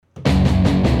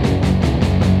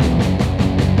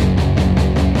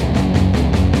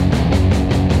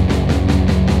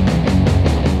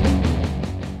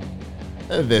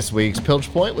This week's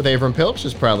Pilch Point with Avram Pilch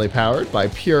is proudly powered by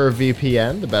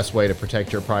PureVPN. The best way to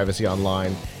protect your privacy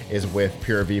online is with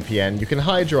PureVPN. You can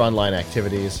hide your online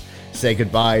activities, say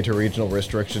goodbye to regional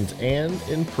restrictions, and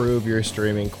improve your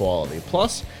streaming quality.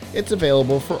 Plus, it's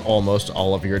available for almost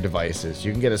all of your devices.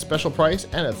 You can get a special price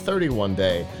and a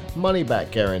 31-day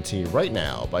money-back guarantee right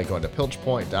now by going to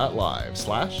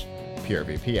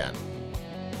pilchpoint.live/PureVPN.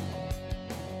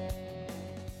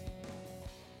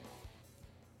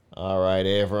 All right,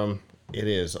 Avram, it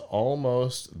is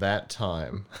almost that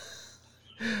time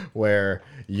where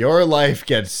your life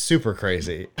gets super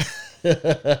crazy.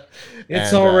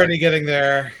 It's already getting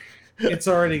there. It's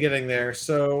already getting there.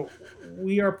 So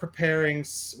we are preparing.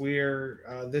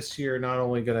 We're this year not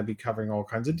only going to be covering all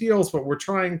kinds of deals, but we're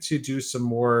trying to do some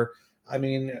more. I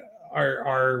mean,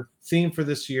 our theme for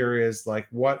this year is like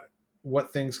what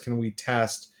things can we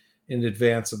test in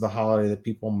advance of the holiday that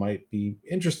people might be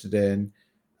interested in,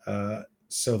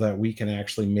 so that we can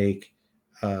actually make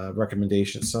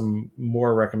recommendations, some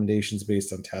more recommendations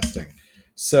based on testing.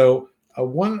 So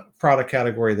one product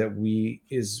category that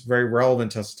is very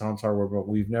relevant to us at Tom's Hardware, but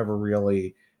we've never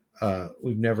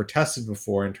tested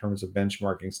before in terms of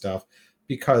benchmarking stuff,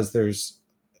 because it's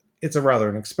a rather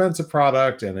an expensive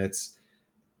product, and there's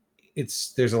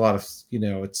a lot of,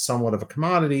 it's somewhat of a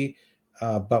commodity,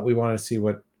 but we want to see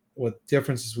what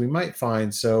differences we might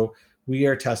find. So we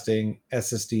are testing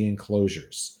SSD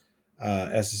enclosures,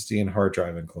 SSD and hard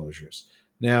drive enclosures.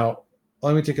 Now,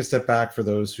 let me take a step back for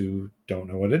those who don't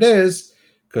know what it is,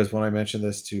 because when I mentioned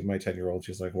this to my 10-year-old,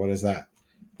 she's like, what is that?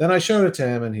 Then I showed it to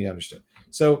him and he understood.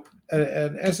 So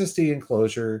an SSD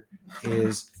enclosure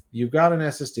is, you've got an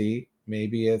SSD,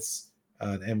 maybe it's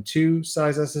an M2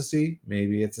 size SSD,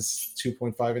 maybe it's a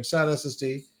 2.5 inch SATA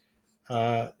SSD.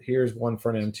 Here's one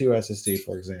for an M2 SSD,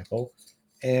 for example.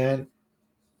 And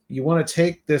you want to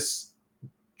take this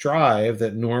drive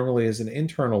that normally is an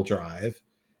internal drive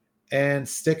and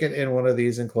stick it in one of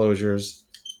these enclosures,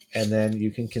 and then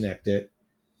you can connect it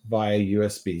via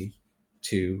USB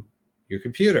to your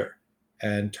computer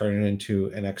and turn it into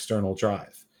an external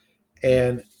drive.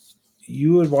 And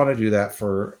you would want to do that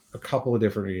for a couple of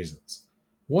different reasons.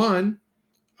 One,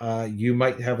 you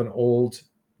might have an old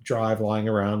drive lying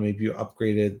around. Maybe you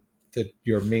upgraded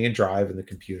your main drive in the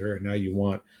computer, and now you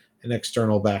want an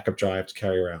external backup drive to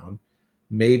carry around.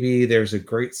 Maybe there's a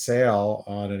great sale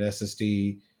on an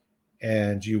SSD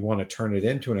and you want to turn it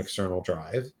into an external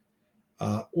drive.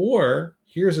 Or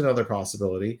here's another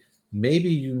possibility. Maybe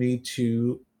you need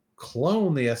to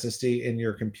clone the SSD in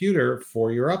your computer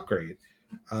for your upgrade.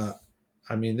 I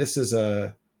mean, this is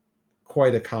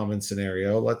quite a common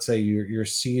scenario. Let's say your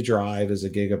C drive is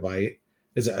a terabyte,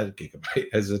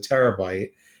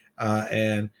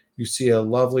 and you see a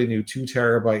lovely new 2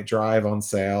 terabyte drive on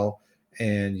sale,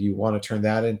 and you want to turn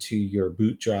that into your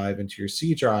boot drive, into your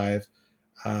C drive.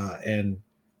 And,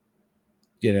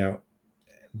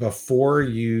 before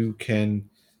you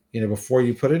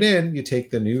put it in, you take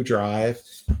the new drive,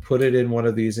 put it in one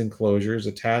of these enclosures,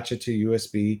 attach it to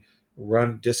USB,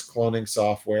 run disk cloning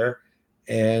software,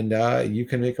 and you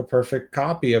can make a perfect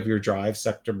copy of your drive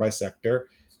sector by sector,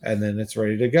 and then it's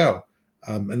ready to go.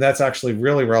 And that's actually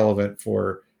really relevant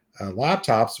for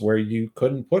laptops where you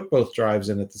couldn't put both drives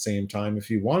in at the same time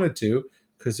if you wanted to,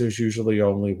 because there's usually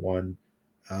only one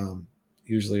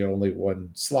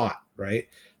slot, right?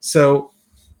 So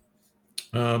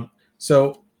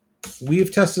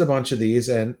we've tested a bunch of these,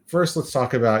 and first let's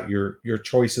talk about your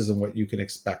choices and what you can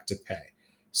expect to pay.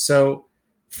 So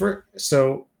to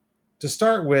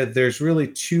start with, there's really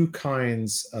two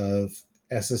kinds of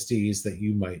SSDs that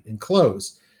you might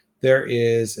enclose. There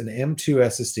is an M2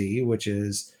 SSD, which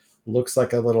looks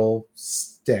like a little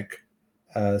stick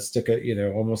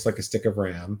almost like a stick of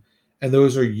RAM. And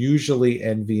those are usually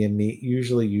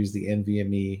usually use the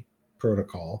NVMe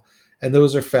protocol. And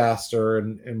those are faster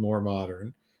and more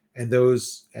modern. And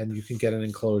you can get an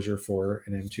enclosure for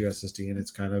an M2 SSD, and it's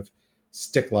kind of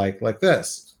stick-like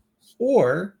this.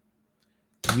 Or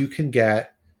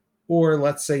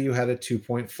let's say you had a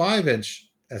 2.5 inch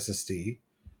SSD,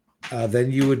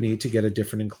 then you would need to get a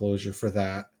different enclosure for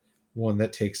that, one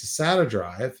that takes a SATA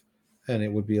drive, and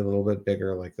it would be a little bit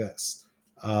bigger like this.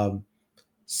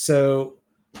 So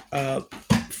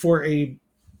for a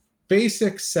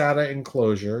basic SATA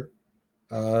enclosure,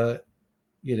 that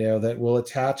will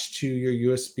attach to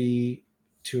your USB,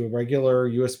 to a regular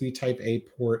USB type A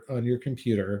port on your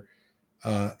computer,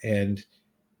 and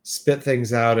spit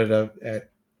things out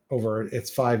at over its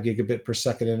 5 gigabit per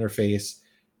second interface,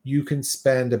 you can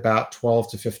spend about $12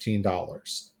 to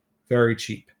 $15. Very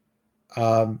cheap.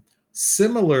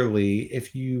 Similarly,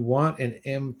 if you want an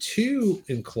M2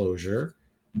 enclosure,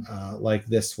 like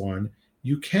this one,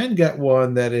 you can get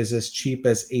one that is as cheap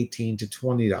as $18 to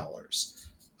 $20.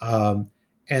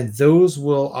 And those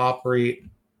will operate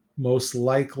most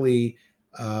likely,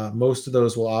 most of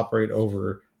those will operate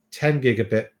over 10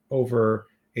 gigabit, over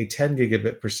a 10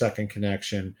 gigabit per second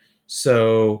connection.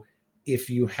 So if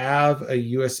you have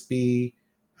a USB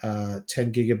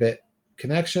 10 gigabit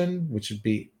connection, which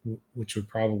would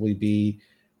probably be,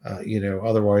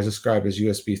 otherwise described as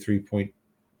USB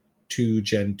 3.2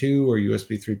 Gen 2 or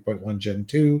USB 3.1 Gen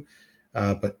 2,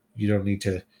 but you don't need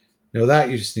to know that.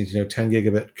 You just need to know 10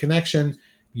 gigabit connection.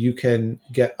 You can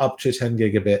get up to 10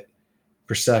 gigabit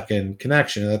per second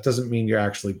connection. And that doesn't mean you're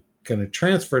actually going to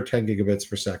transfer 10 gigabits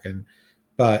per second,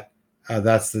 but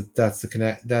that's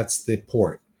the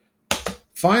port.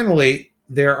 Finally,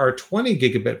 there are 20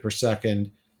 gigabit per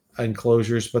second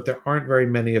enclosures, but there aren't very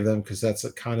many of them because that's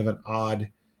a kind of an odd,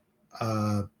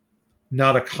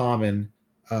 not a common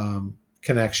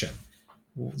connection.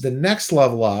 The next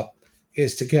level up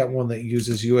is to get one that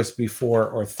uses USB 4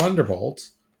 or Thunderbolt,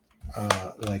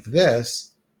 like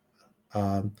this.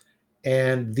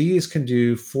 And these can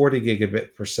do 40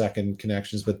 gigabit per second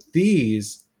connections, but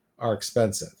these are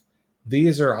expensive.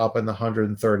 These are up in the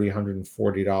 $130,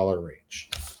 $140 range.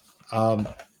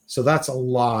 So that's a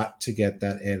lot to get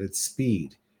that added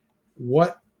speed.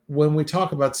 When we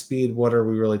talk about speed, what are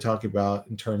we really talking about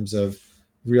in terms of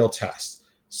real tests?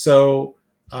 So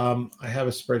I have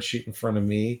a spreadsheet in front of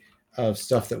me of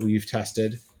stuff that we've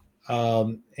tested.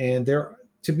 And there,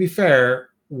 to be fair,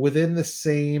 within the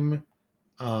same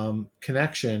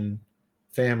connection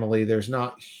family, there's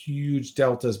not huge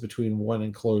deltas between one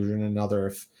enclosure and another.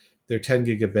 If they're 10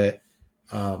 gigabit,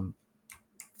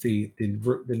 the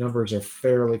numbers are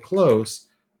fairly close,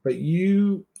 but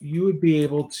you would be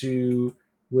able to,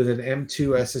 with an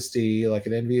M2 SSD, like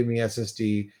an NVMe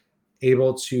SSD,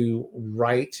 able to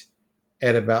write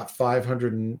at about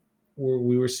 500,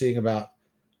 we were seeing about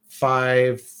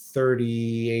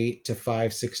 538 to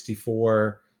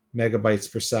 564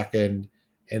 megabytes per second,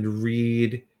 and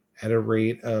read at a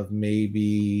rate of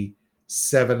maybe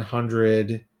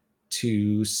 700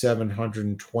 to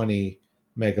 720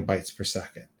 megabytes per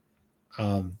second.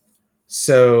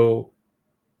 So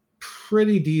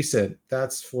pretty decent.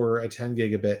 That's for a 10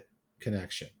 gigabit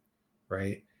connection,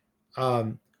 right?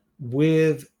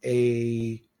 With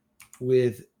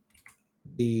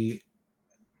the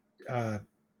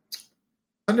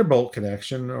Thunderbolt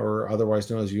connection, or otherwise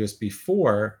known as USB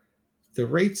 4,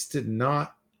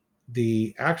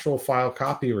 the actual file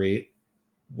copy rate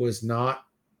was not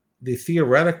the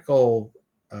theoretical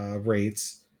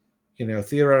rates.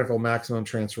 Theoretical maximum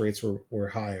transfer rates were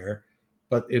higher,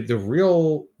 but the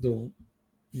real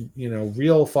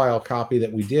file copy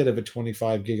that we did of a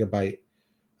 25 gigabyte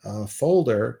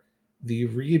folder, the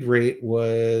read rate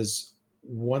was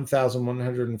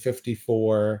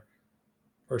 1,154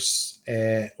 or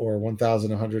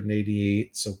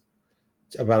 1,188, so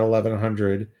about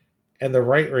 1,100, and the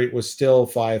write rate was still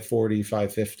 540,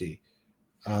 550.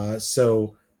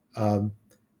 So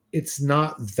it's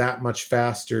not that much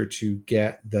faster to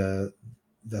get the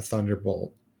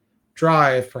Thunderbolt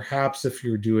drive. Perhaps if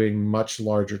you're doing much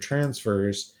larger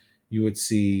transfers, you would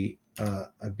see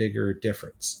a bigger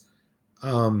difference.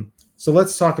 So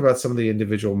let's talk about some of the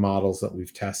individual models that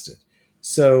we've tested.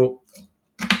 So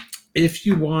if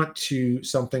you want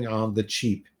something on the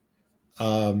cheap,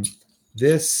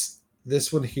 this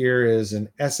one here is an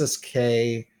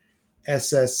SSK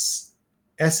SHE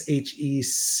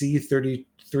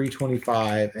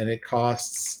C3325, and it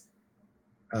costs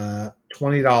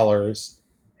 $20,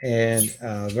 and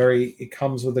it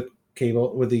comes with the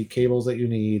cables that you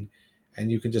need,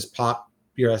 and you can just pop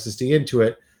your SSD into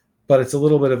it, but it's a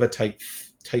little bit of a tight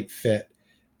fit.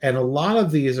 And a lot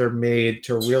of these are made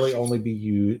to really only be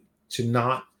used to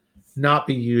not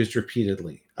be used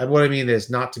repeatedly. What I mean is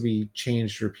not to be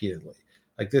changed repeatedly.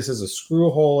 Like, this is a screw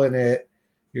hole in it.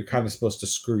 You're kind of supposed to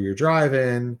screw your drive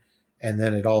in, and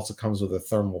then it also comes with a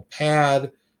thermal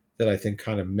pad that I think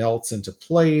kind of melts into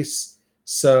place.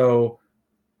 So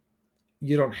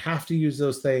you don't have to use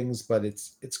those things, but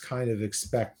it's kind of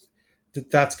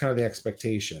that's kind of the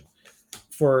expectation.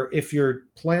 For if you're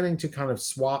planning to kind of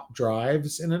swap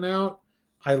drives in and out,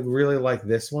 I really like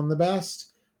this one the best.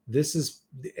 This is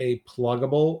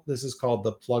called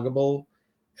the pluggable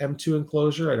M2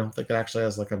 enclosure. I don't think it actually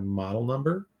has like a model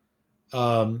number.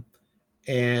 And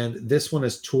this one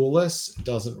is toolless. It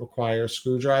doesn't require a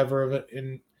screwdriver of it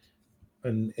and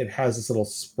it has this little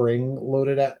spring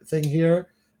loaded thing here,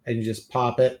 and you just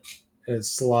pop it and it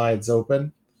slides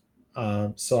open.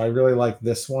 So I really like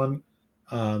this one.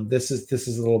 This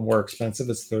is a little more expensive.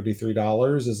 It's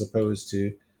 $33 as opposed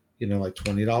to, like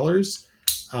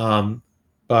 $20.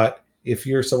 But if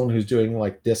you're someone who's doing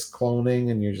like disk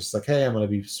cloning and you're just like, hey, I'm going to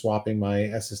be swapping my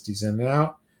SSDs in and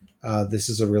out, this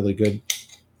is a really good.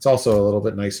 It's also a little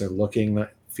bit nicer looking.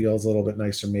 That feels a little bit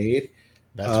nicer made.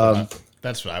 That's what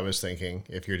that's what I was thinking.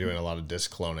 If you're doing a lot of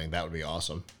disk cloning, that would be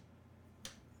awesome.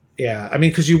 Yeah, I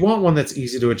mean, because you want one that's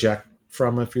easy to eject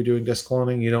from if you're doing disk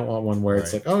cloning. You don't want one where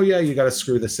it's like, oh yeah, you got to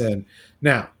screw this in.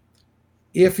 Now,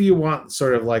 if you want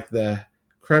sort of like the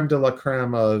creme de la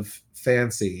creme of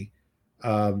fancy,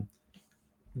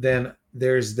 then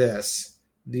there's this.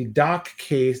 The dock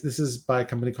case, this is by a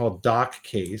company called Dock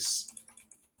Case,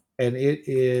 and it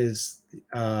is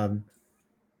their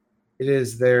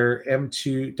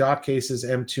M2 Dock Case's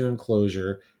M2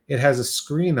 enclosure. It has a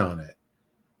screen on it.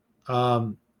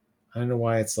 I don't know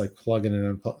why it's like plugging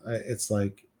in. It's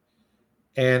like,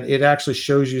 and it actually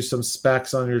shows you some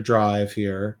specs on your drive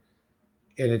here,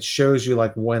 and it shows you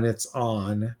like when it's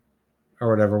on or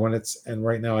whatever, when it's, and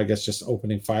right now I guess just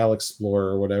opening File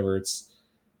Explorer or whatever,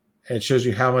 it shows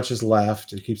you how much is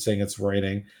left. It keeps saying it's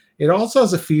writing. It also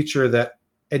has a feature that,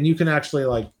 and you can actually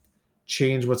like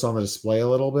change what's on the display a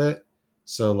little bit.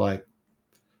 So like,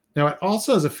 now it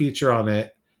also has a feature on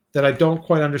it that I don't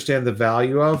quite understand the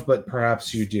value of, but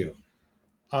perhaps you do.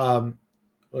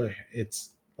 It's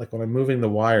like when I'm moving the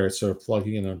wire, it's sort of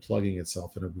plugging and unplugging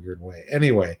itself in a weird way.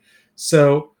 Anyway,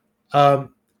 so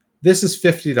this is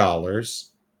 $50,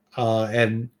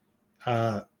 and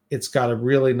it's got a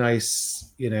really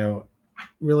nice,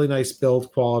 really nice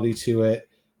build quality to it.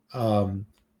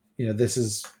 This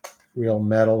is real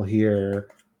metal here,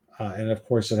 and of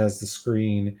course it has the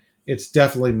screen. It's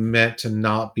definitely meant to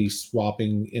not be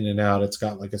swapping in and out. It's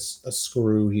got like a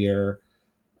screw here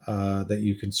that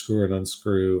you can screw and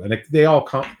unscrew, and they all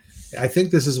come. I think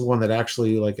this is one that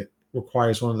actually like it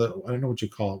requires one of the, I don't know what you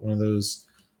call it, one of those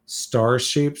star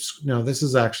shapes. No, this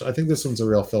is actually, I think this one's a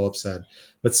real Phillips head,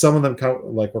 but some of them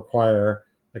like require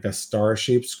like a star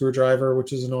shaped screwdriver,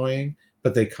 which is annoying,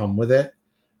 but they come with it.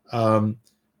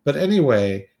 But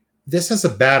anyway, this has a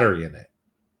battery in it,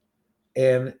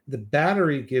 and the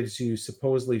battery gives you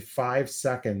supposedly 5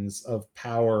 seconds of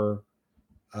power,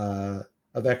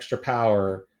 of extra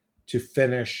power to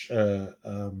finish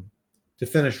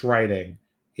writing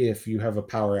if you have a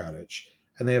power outage.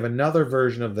 And they have another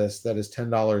version of this that is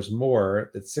 $10 more.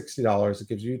 It's $60. It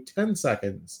gives you 10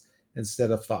 seconds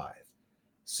instead of 5.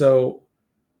 So,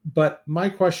 but my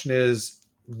question is,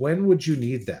 when would you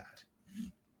need that?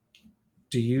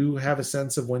 Do you have a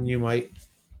sense of when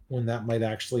that might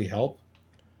actually help?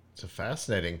 It's a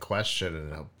fascinating question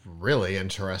and a really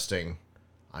interesting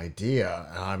idea.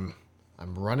 I'm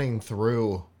running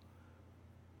through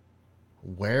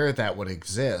where that would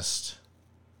exist.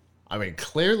 I mean,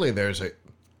 clearly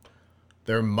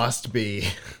there must be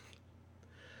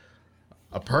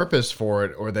a purpose for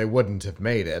it, or they wouldn't have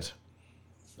made it.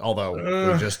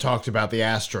 Although we just talked about the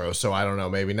Astro, so I don't know,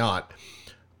 maybe not.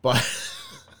 But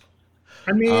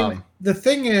I mean, the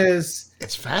thing is,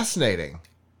 it's fascinating.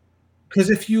 Because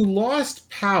if you lost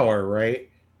power, right,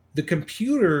 the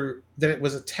computer that it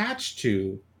was attached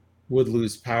to would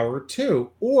lose power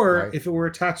too. Or if it were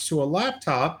attached to a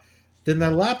laptop, then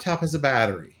that laptop has a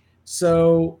battery.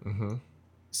 So,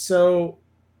 so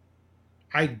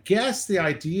I guess the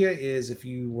idea is if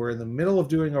you were in the middle of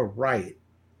doing a write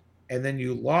and then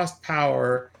you lost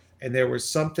power and there was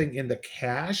something in the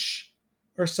cache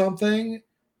or something,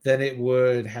 then it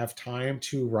would have time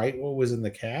to write what was in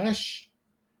the cache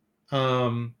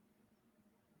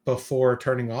before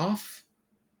turning off.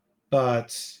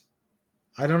 But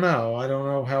I don't know. I don't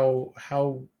know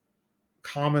how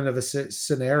common of a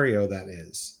scenario that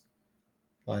is.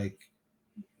 Like,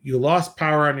 you lost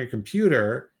power on your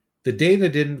computer, the data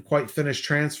didn't quite finish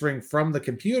transferring from the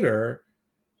computer,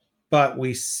 but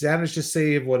we managed to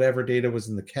save whatever data was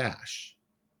in the cache.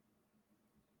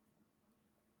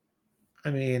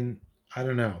 I mean, I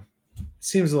don't know. It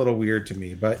seems a little weird to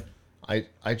me, but I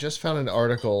just found an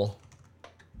article,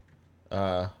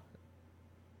 or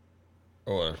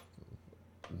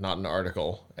not an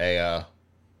article,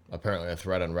 apparently a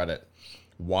thread on Reddit.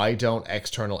 Why don't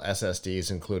external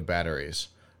SSDs include batteries?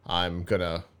 I'm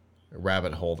gonna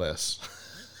rabbit hole this.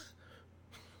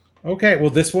 Okay,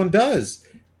 well, this one does,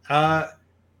 and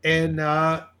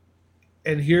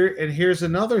here's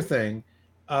another thing.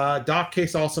 Dock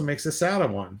Case also makes a SATA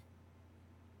one,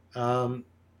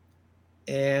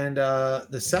 and the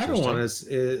SATA one is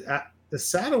the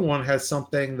SATA one has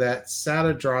something that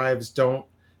SATA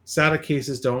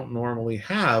cases don't normally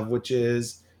have, which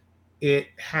is it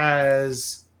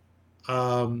has,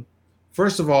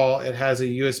 first of all, it has a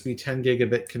USB 10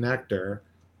 gigabit connector,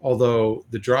 although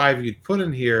the drive you'd put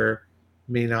in here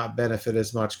may not benefit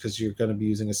as much because you're going to be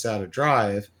using a SATA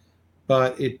drive,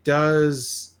 but that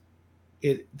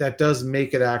does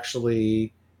make it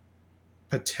actually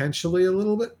potentially a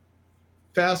little bit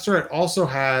faster. It also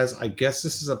has, I guess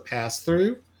this is a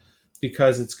pass-through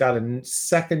because it's got a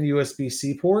second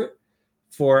USB-C port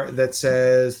for that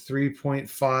says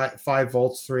 3.5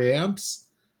 volts, 3 amps.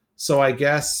 So I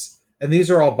guess, and these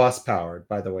are all bus powered,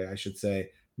 by the way, I should say.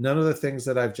 None of the things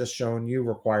that I've just shown you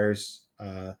requires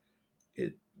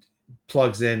it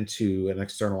plugs into an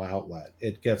external outlet.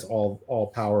 It gets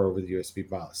all power over the USB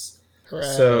bus.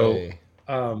 Hooray. So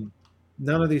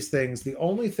none of these things. The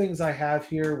only things I have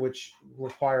here which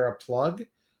require a plug,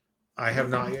 I have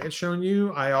not yet shown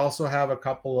you. I also have a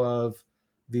couple of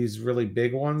these really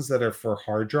big ones that are for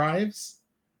hard drives.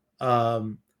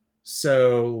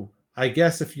 So I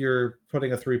guess if you're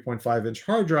putting a 3.5-inch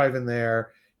hard drive in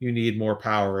there, you need more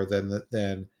power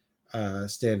than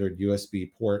standard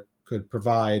USB port could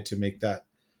provide to make that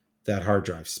hard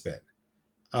drive spin.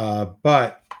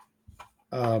 But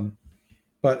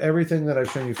everything that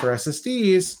I've shown you for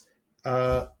SSDs,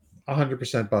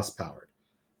 100% bus powered.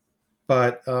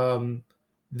 But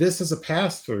this is a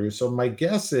pass through. So my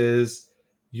guess is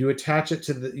you attach this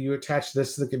to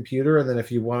the computer, and then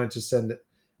if you wanted to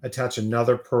attach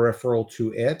another peripheral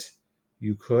to it,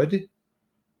 you could.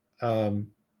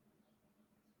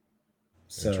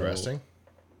 Interesting.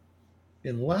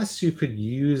 Unless you could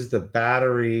use the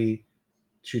battery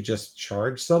to just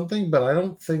charge something, but I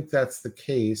don't think that's the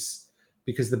case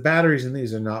because the batteries in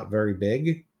these are not very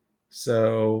big.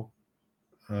 So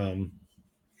I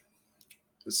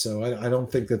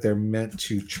don't think that they're meant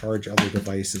to charge other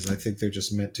devices. I think they're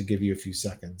just meant to give you a few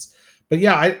seconds. But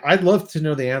yeah, I'd love to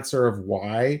know the answer of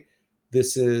why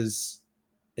this is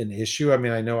an issue. I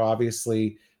mean, I know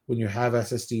obviously when you have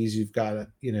SSDs, you've got a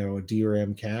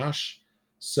DRAM cache.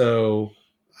 So,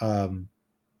 so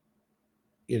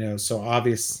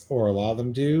obvious, or a lot of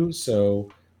them do. So,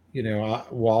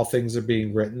 while things are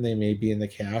being written, they may be in the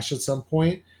cache at some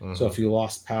point. Mm-hmm. So if you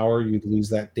lost power, you'd lose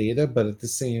that data. But at the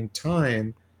same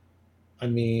time, I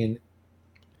mean,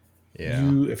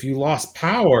 if you lost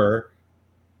power,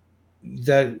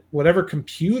 that whatever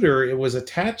computer it was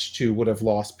attached to would have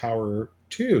lost power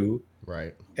too.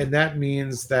 Right. And that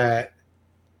means that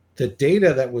the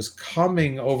data that was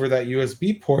coming over that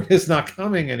USB port is not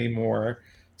coming anymore.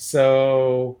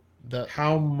 So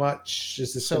how much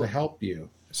is this going to help you?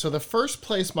 So the first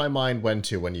place my mind went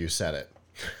to when you said it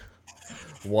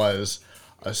was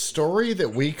a story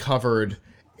that we covered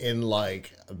in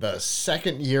like the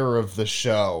second year of the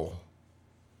show.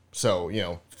 So,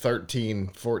 13,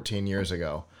 14 years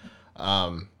ago,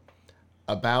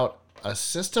 about a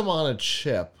system on a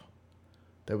chip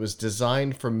that was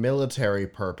designed for military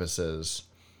purposes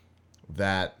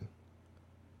that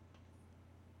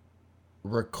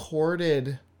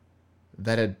recorded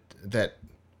that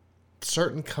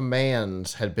certain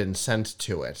commands had been sent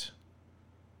to it,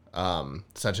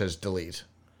 such as delete,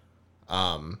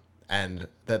 and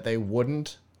that they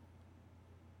wouldn't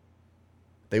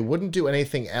do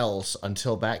anything else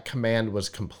until that command was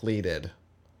completed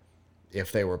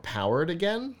if they were powered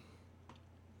again.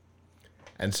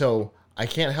 And so I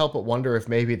can't help but wonder if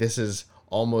maybe this is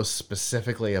almost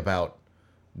specifically about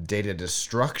data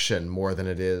destruction more than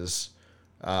it is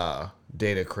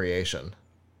data creation.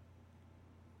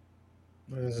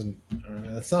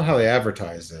 That's not how they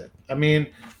advertise it. I mean,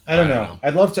 I don't know.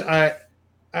 I'd love to.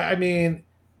 I mean,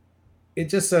 it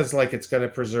just says like it's going to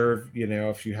preserve,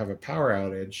 if you have a power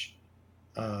outage.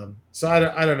 So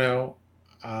I don't know.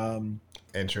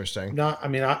 Interesting. I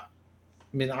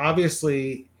mean,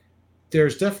 obviously,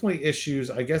 there's definitely issues.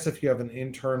 I guess if you have an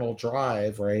internal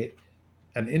drive, right,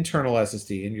 an internal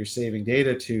SSD, and you're saving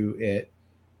data to it,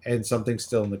 and something's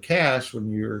still in the cache,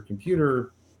 when your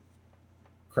computer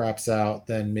craps out,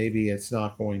 then maybe it's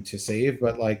not going to save.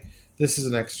 But like this is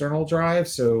an external drive,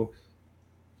 so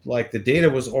like the data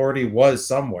was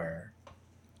somewhere.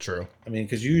 True. I mean,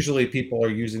 because usually people are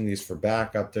using these for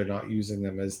backup. They're not using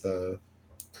them as the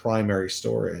primary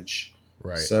storage.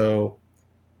 Right. So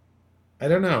I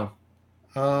don't know.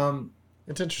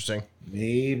 It's interesting.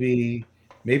 Maybe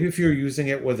if you're using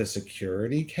it with a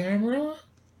security camera,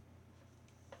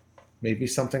 maybe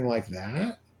something like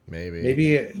that.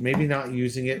 Maybe not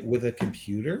using it with a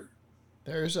computer.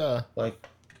 There's a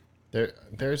bit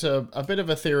of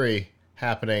a theory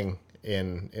happening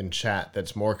in chat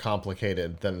that's more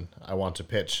complicated than I want to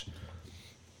pitch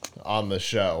on the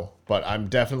show, but I'm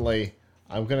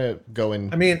gonna go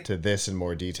into this in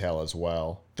more detail as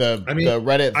well. The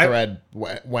Reddit thread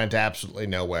went absolutely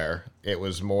nowhere. It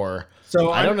was more.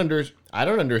 So I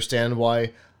don't understand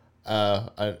why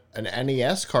an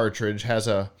NES cartridge has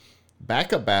a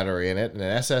backup battery in it and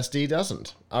an SSD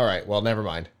doesn't. All right, well, never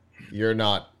mind.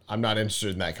 I'm not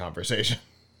interested in that conversation.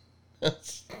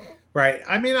 Right.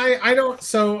 I mean, I don't.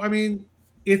 So I mean,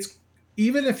 it's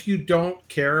even if you don't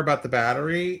care about the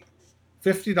battery,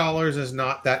 $50 is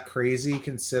not that crazy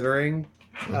considering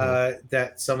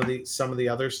that some of the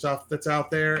other stuff that's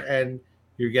out there, and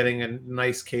you're getting a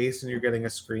nice case and you're getting a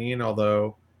screen.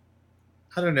 Although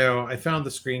I don't know, I found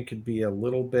the screen could be a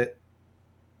little bit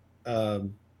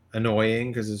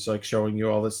annoying because it's like showing you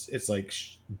all this. It's like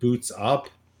boots up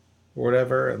or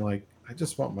whatever, and like I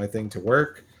just want my thing to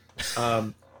work.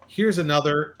 Um, here's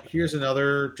another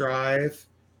drive,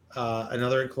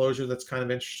 another enclosure that's kind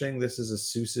of interesting. This is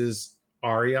ASUS's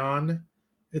Arion,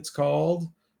 it's called.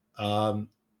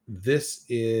 This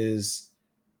is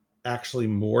actually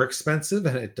more expensive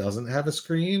and it doesn't have a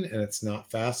screen and it's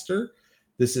not faster.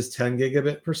 This is 10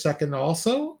 gigabit per second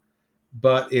also,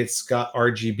 but it's got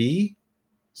RGB.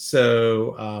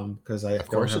 So because I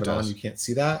don't have it on, you can't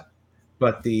see that.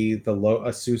 But the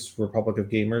ASUS Republic of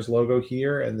Gamers logo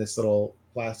here and this little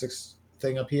plastics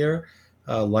thing up here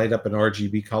light up in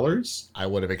RGB colors. I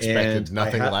would have expected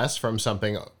nothing less from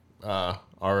something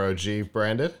ROG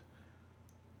branded.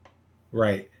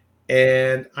 Right.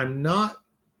 And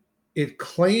it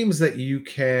claims that you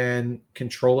can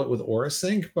control it with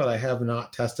AuraSync, but I have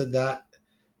not tested that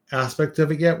aspect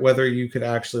of it yet, whether you could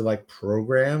actually like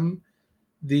program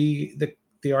the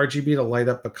RGB to light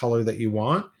up a color that you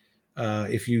want.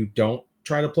 If you don't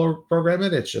try to program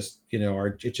it, it's just,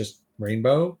 it's just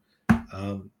rainbow.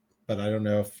 But I don't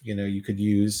know if, you could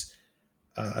use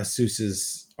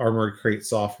ASUS's Armoury Crate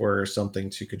software or something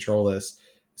to control this.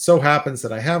 So happens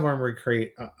that I have Armoury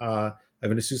Crate. I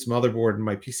have an ASUS motherboard in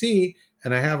my PC,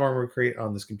 and I have Armoury Crate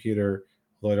on this computer,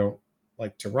 although I don't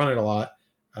like to run it a lot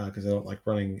because I don't like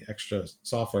running extra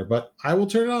software. But I will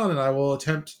turn it on, and I will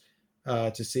attempt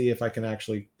to see if I can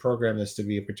actually program this to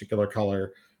be a particular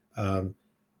color.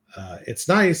 It's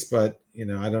nice, but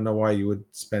I don't know why you would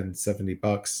spend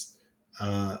 $70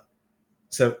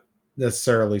 so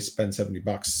necessarily spend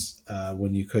 $70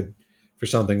 when you could for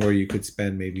something where you could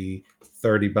spend maybe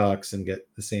 $30 and get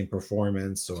the same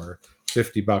performance, or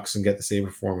 $50 and get the same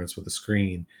performance with a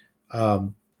screen.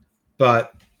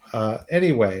 But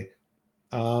anyway,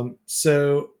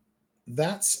 so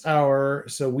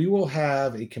so we will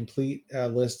have a complete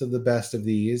list of the best of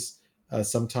these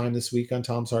sometime this week on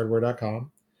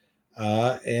tomshardware.com.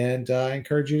 And I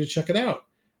encourage you to check it out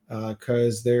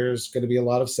because there's going to be a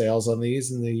lot of sales on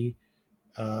these in the,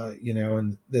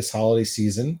 in this holiday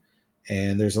season.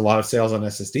 And there's a lot of sales on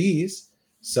SSDs.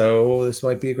 So this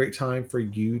might be a great time for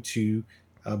you to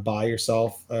buy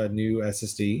yourself a new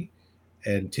SSD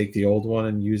and take the old one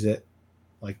and use it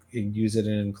in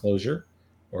an enclosure.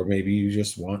 Or maybe you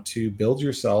just want to build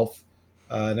yourself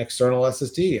an external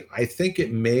SSD.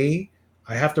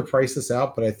 I have to price this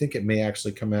out, but I think it may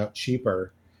actually come out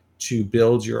cheaper to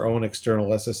build your own external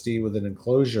SSD with an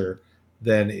enclosure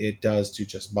than it does to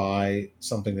just buy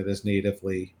something that is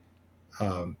natively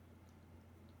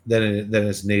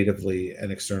natively an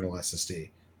external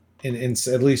SSD, in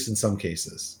at least in some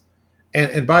cases.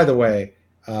 And by the way,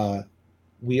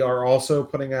 we are also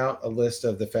putting out a list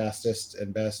of the fastest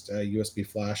and best USB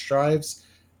flash drives,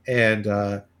 and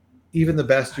even the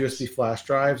best USB flash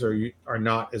drives are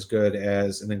not as good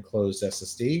as an enclosed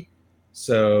SSD.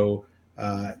 So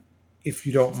if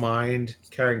you don't mind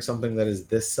carrying something that is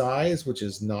this size, which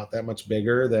is not that much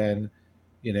bigger than,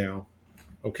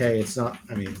 okay, it's not.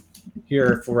 I mean,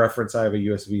 here for reference, I have a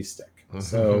USB stick,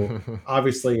 so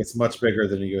obviously it's much bigger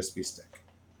than a USB stick,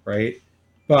 right?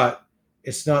 But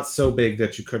it's not so big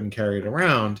that you couldn't carry it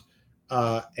around.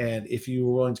 And if you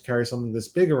were willing to carry something this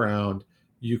big around,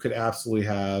 you could absolutely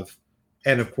have,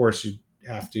 and of course you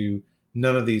have to,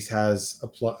 none of these has a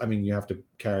plug. I mean, you have to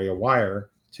carry a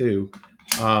wire too.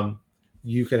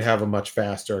 You could have a much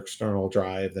faster external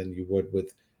drive than you would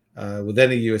with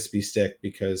any USB stick,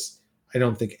 because I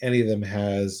don't think any of them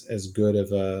has as good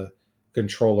of a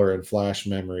controller and flash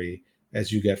memory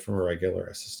as you get from a regular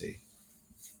SSD.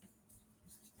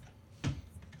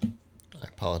 I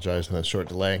apologize for that short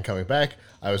delay in coming back.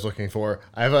 I have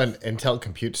an Intel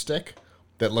Compute Stick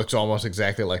that looks almost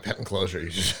exactly like that enclosure you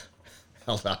just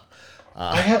held up.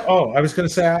 I was going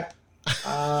to say,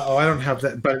 I don't have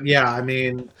that, but yeah, I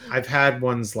mean, I've had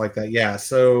ones like that. Yeah.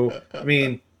 So, I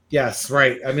mean, yes,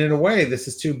 right. I mean, in a way, this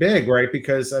is too big, right?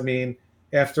 Because, I mean,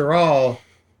 after all,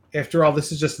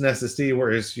 this is just an SSD,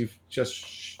 whereas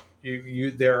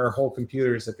there are whole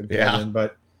computers that can fit in,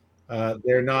 but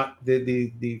they're not,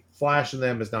 the flash in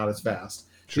them is not as fast.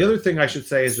 Sure. The other thing I should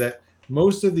say is that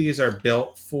most of these are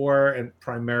built for and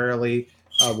primarily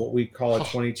what we call a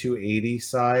 2280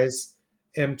 size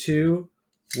M2,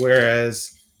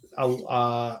 whereas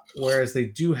whereas they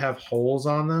do have holes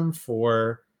on them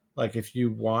for like if you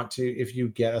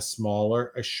get a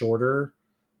shorter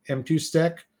M2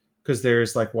 stick, because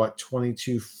there's like what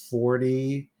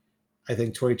 2240, I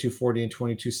think 2240 and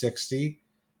 2260,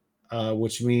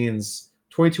 which means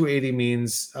 2280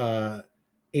 means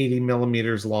 80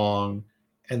 millimeters long,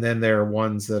 and then there are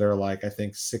ones that are like I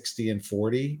think 60 and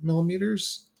 40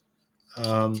 millimeters.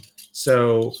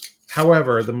 So,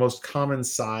 however, the most common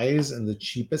size and the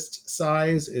cheapest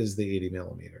size is the 80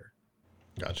 millimeter.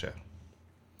 Gotcha.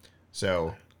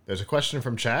 So there's a question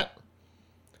from chat.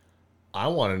 I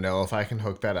want to know if I can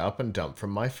hook that up and dump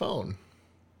from my phone.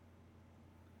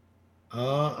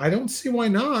 I don't see why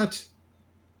not.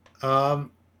 I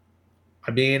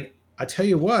mean, I tell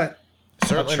you what,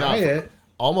 Certainly I'll try not. it.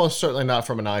 Almost certainly not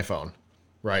from an iPhone,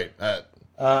 right?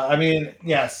 I mean,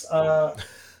 yes. I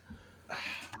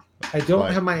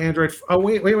don't have my Android. Oh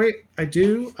wait. I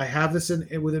do. I have this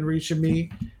within reach of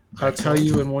me. I'll tell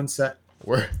you in one sec.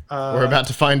 We're about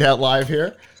to find out live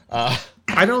here. I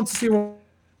don't see.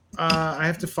 I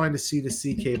have to find a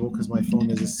C2C cable because my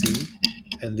phone is a C,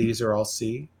 and these are all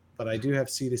C. But I do have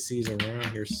C2Cs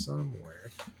around here somewhere.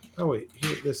 Oh wait,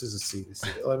 here this is a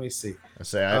C2C. Let me see.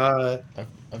 I've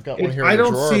got one here in I the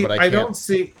don't drawer, see. but I don't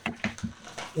see.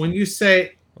 When you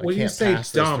say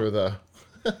dump,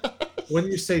 when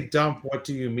you say dump, what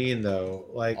do you mean though?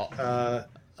 Like,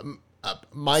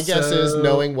 my guess is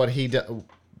knowing what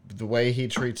the way he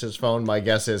treats his phone. My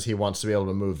guess is he wants to be able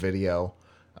to move video,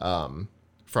 from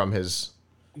his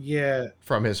phone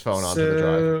onto the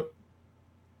drive.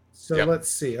 So let's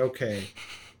see. Okay,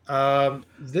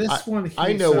 this one here.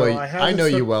 I know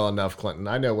you well enough, Clinton.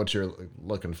 I know what you're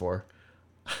looking for.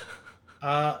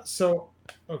 So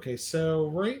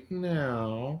right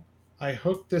now I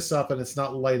hooked this up and it's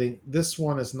not lighting. This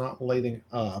one is not lighting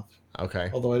up. Okay.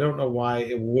 Although I don't know why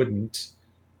it wouldn't.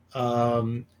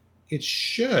 It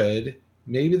should.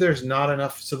 Maybe there's not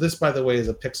enough. So this, by the way, is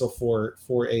a Pixel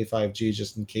 4a 5G,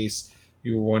 just in case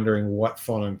you were wondering what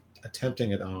phone I'm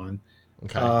attempting it on.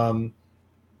 Okay.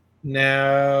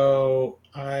 Now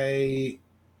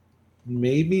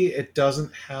maybe it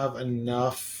doesn't have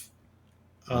enough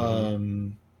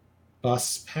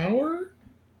bus power,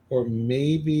 or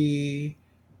maybe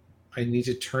I need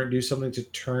to do something to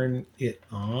turn it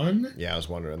on. Yeah, I was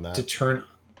wondering that.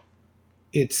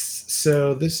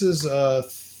 This is a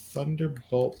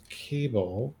Thunderbolt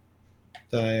cable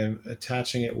that I am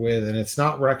attaching it with, and it's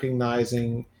not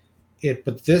recognizing it,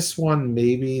 but this is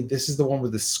the one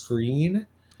with the screen.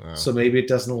 Oh. So maybe it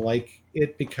doesn't like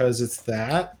it because it's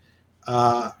that.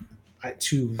 To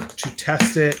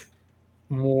test it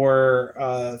more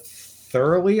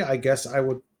thoroughly, I guess I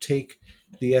would take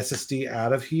the SSD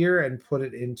out of here and put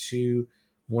it into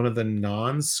one of the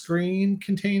non-screen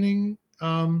containing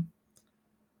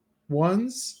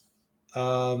ones.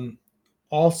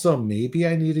 Also, maybe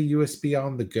I need a USB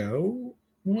on the go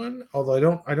one,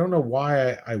 although I don't know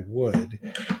why I would.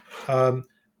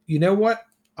 You know what?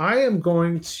 I am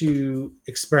going to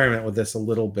experiment with this a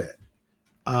little bit.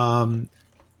 Awesome.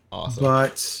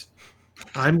 But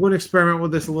I'm going to experiment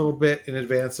with this a little bit in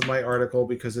advance of my article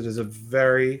because it is a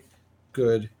very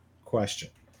good question.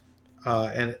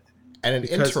 And an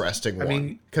interesting one. I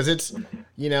mean, because it's,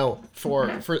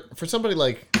 for somebody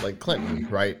like Clinton,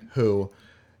 right, who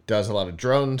does a lot of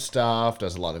drone stuff,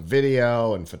 does a lot of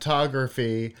video and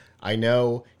photography. I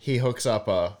know he hooks up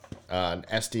an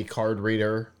SD card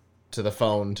reader to the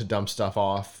phone to dump stuff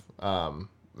off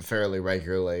fairly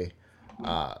regularly.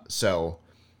 So,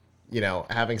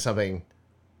 having something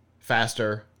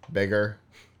faster, bigger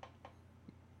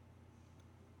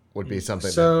would be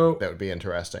something that would be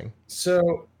interesting.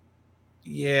 So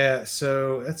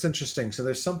that's interesting. So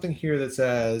there's something here that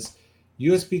says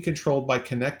USB controlled by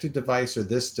connected device or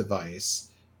this device,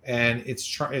 and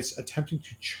it's attempting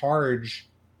to charge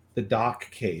the dock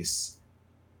case,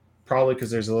 probably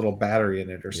because there's a little battery in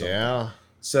it or something. Yeah.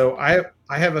 So I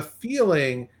have a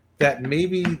feeling that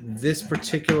maybe this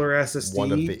particular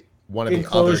SSD one of the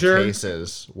other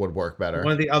cases would work better.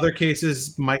 One of the other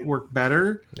cases might work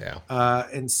better. Yeah.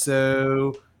 And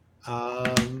so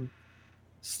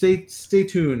stay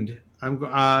tuned.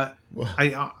 The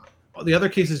other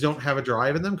cases don't have a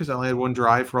drive in them because I only had one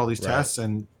drive for all these tests,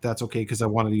 and that's okay because I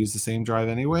wanted to use the same drive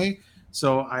anyway.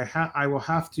 So I will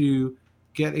have to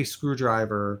get a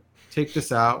screwdriver, take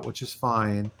this out, which is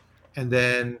fine,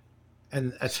 and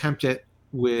attempt it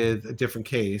with a different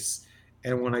case.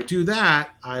 And when I do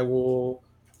that, I will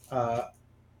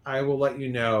let you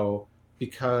know,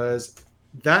 because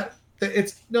that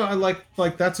it's no, I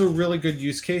like that's a really good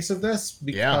use case of this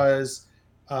Yeah.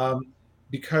 um,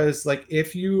 because like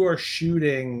if you are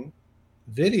shooting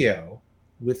video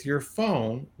with your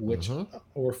phone, which Mm-hmm.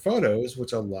 or photos,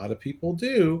 which a lot of people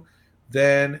do,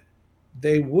 then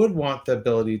they would want the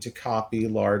ability to copy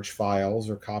large files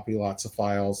or copy lots of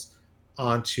files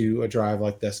onto a drive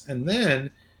like this, and then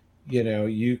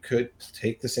you could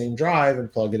take the same drive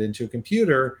and plug it into a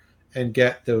computer and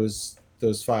get those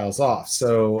files off,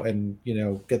 so and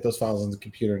get those files on the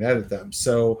computer and edit them.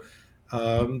 So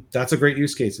that's a great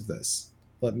use case of this.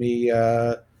 Let me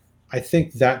I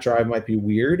think that drive might be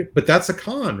weird, but that's a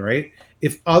con, right?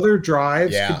 If other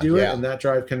drives could Yeah, do it yeah. and that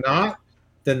drive cannot,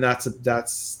 then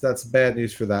that's bad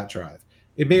news for that drive.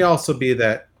 It may also be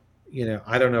that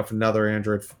I don't know if another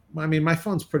Android. I mean, my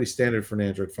phone's pretty standard for an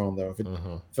Android phone, though.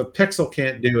 Mm-hmm. If a Pixel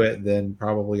can't do it, then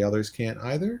probably others can't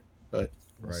either. But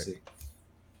we'll Right. see.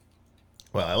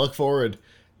 Well, I look forward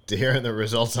to hearing the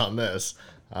results on this,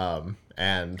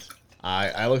 and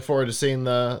I look forward to seeing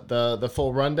the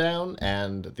full rundown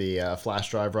and the flash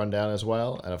drive rundown as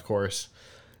well. And of course,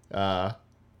 uh,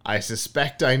 I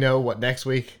suspect I know what next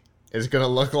week is going to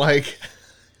look like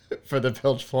for the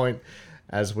Pilch Point,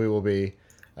 as we will be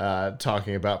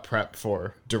talking about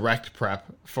direct prep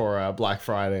for Black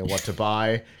Friday and what to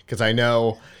buy, because I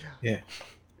know Yeah,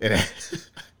 it.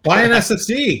 buy an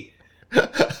SSD.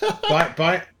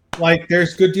 Buy like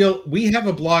there's good deal. We have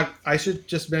a blog. I should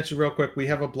just mention real quick. We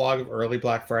have a blog of early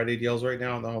Black Friday deals right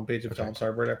now on the homepage of Okay.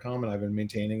 tomshardware.com, and I've been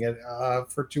maintaining it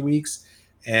for 2 weeks.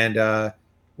 And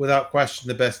without question,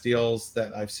 the best deals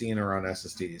that I've seen are on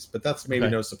SSDs. But that's maybe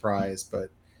Okay. no surprise.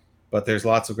 But there's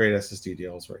lots of great SSD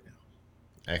deals right now.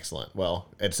 Excellent. Well,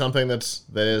 it's something that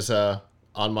is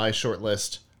on my short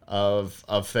list of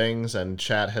things, and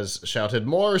chat has shouted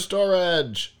more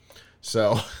storage,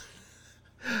 so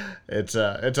it's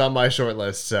on my short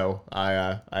list. So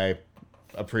I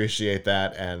appreciate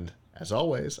that, and as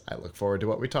always, I look forward to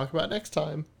what we talk about next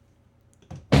time.